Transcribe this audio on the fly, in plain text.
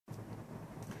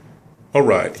All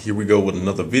right, here we go with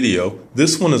another video.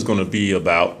 This one is going to be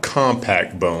about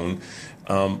compact bone.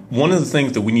 One of the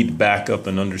things that we need to back up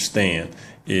and understand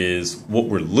is what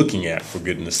we're looking at, for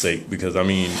goodness sake, because I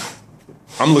mean,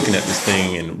 I'm looking at this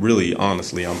thing and really,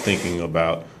 honestly, I'm thinking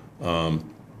about some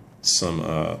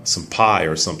pie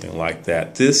or something like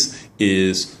that. This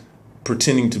is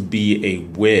pretending to be a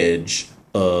wedge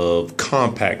of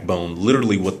compact bone.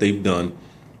 Literally what they've done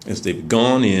is they've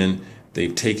gone in,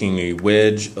 they've taken a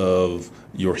wedge of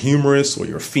your humerus or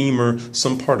your femur,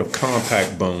 some part of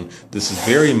compact bone. This is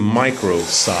very micro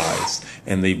sized,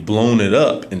 and they've blown it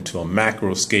up into a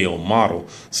macro scale model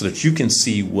so that you can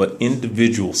see what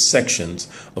individual sections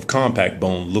of compact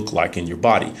bone look like in your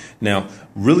body. Now,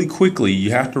 really quickly,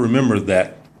 you have to remember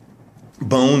that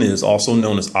bone is also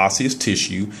known as osseous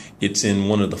tissue. It's in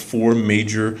one of the four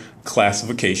major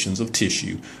classifications of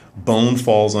tissue. Bone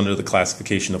falls under the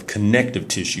classification of connective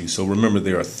tissue. So remember,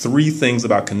 there are three things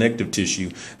about connective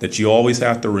tissue that you always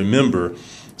have to remember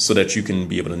so that you can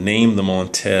be able to name them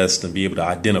on tests and be able to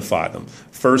identify them.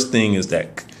 First thing is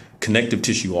that connective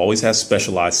tissue always has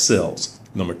specialized cells.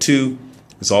 Number two,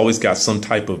 it's always got some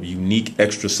type of unique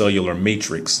extracellular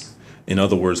matrix. In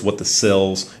other words, what the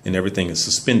cells and everything is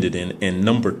suspended in. And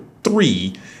number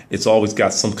three, it's always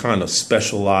got some kind of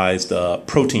specialized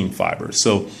protein fiber.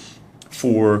 So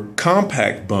for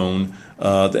compact bone,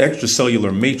 the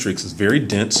extracellular matrix is very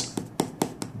dense,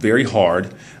 very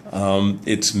hard.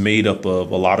 It's made up of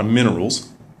a lot of minerals.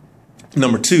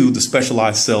 Number two, the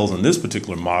specialized cells in this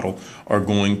particular model are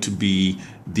going to be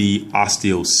the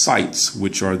osteocytes,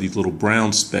 which are these little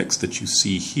brown specks that you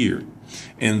see here.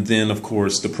 And then, of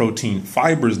course, the protein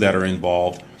fibers that are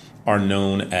involved are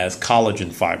known as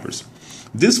collagen fibers.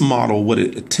 This model, what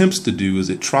it attempts to do is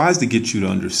it tries to get you to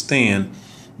understand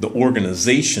the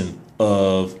organization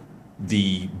of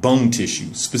the bone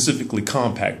tissue, specifically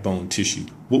compact bone tissue.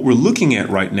 What we're looking at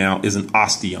right now is an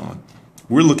osteon.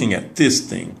 We're looking at this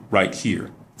thing right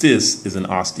here. This is an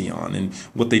osteon. And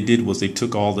what they did was they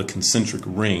took all the concentric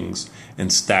rings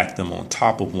and stacked them on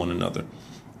top of one another.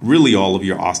 Really, all of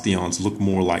your osteons look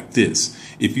more like this.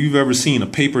 If you've ever seen a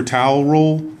paper towel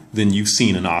roll, then you've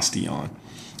seen an osteon.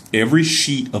 Every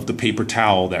sheet of the paper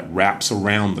towel that wraps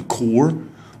around the core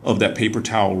of that paper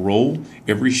towel roll,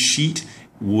 every sheet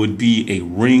would be a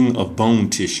ring of bone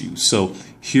tissue. So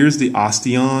here's the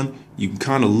osteon. You can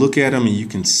kind of look at them and you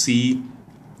can see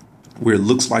where it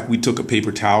looks like we took a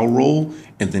paper towel roll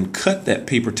and then cut that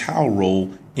paper towel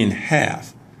roll in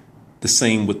half. The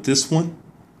same with this one.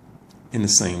 And the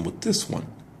same with this one.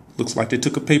 Looks like they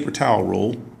took a paper towel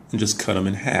roll and just cut them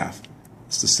in half.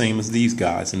 It's the same as these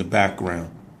guys in the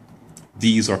background.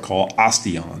 These are called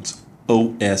osteons.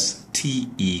 O-S-T-E-O-N-S.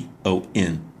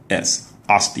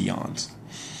 Osteons.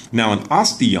 Now, an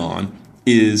osteon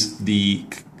is the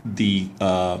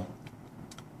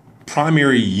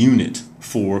primary unit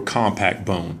for compact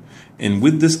bone. And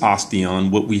with this osteon,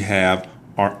 what we have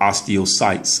are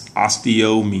osteocytes.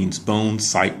 Osteo means bone,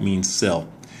 site means cell.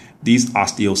 These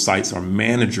osteocytes are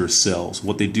manager cells.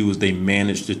 What they do is they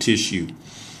manage the tissue.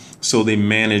 So they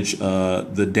manage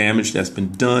the damage that's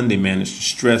been done. They manage the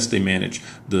stress. They manage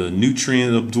the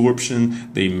nutrient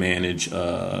absorption. They manage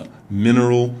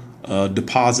mineral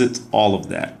deposits, all of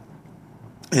that.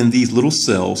 And these little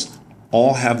cells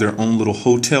all have their own little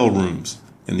hotel rooms.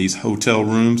 And these hotel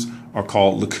rooms are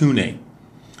called lacunae.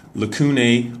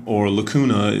 Lacunae, or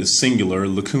lacuna is singular,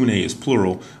 lacunae is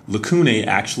plural. Lacunae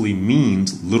actually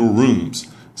means little rooms.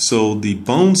 So the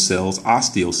bone cells,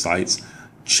 osteocytes,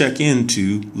 check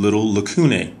into little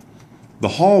lacunae. The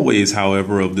hallways,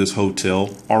 however, of this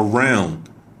hotel are round.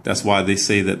 That's why they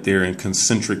say that they're in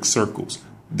concentric circles.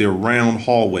 They're round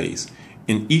hallways.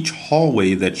 And each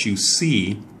hallway that you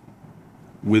see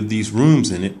with these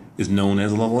rooms in it is known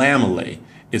as a lamellae.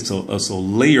 It's a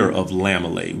layer of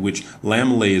lamellae, which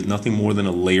lamellae is nothing more than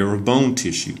a layer of bone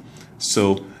tissue.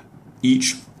 So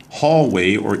each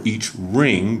hallway or each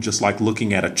ring, just like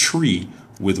looking at a tree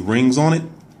with rings on it.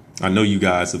 I know you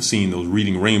guys have seen those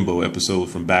Reading Rainbow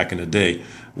episodes from back in the day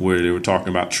where they were talking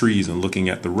about trees and looking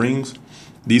at the rings.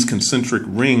 These concentric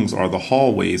rings are the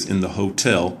hallways in the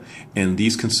hotel, and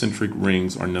these concentric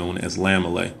rings are known as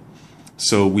lamellae.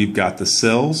 So we've got the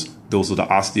cells. Those are the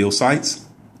osteocytes.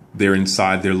 They're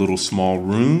inside their little small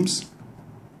rooms,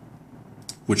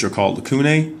 which are called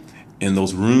lacunae, and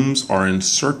those rooms are in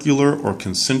circular or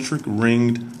concentric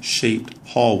ringed shaped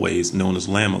hallways known as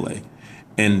lamellae.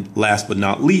 And last but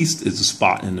not least is the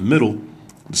spot in the middle.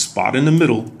 The spot in the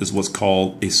middle is what's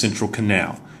called a central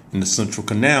canal. And the central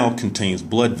canal contains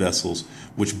blood vessels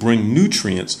which bring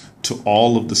nutrients to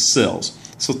all of the cells.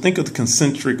 So think of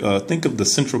the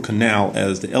central canal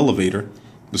as the elevator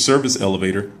the service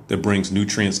elevator that brings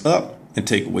nutrients up and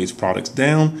take waste products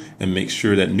down and make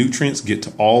sure that nutrients get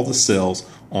to all the cells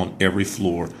on every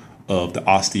floor of the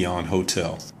Osteon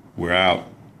Hotel. We're out.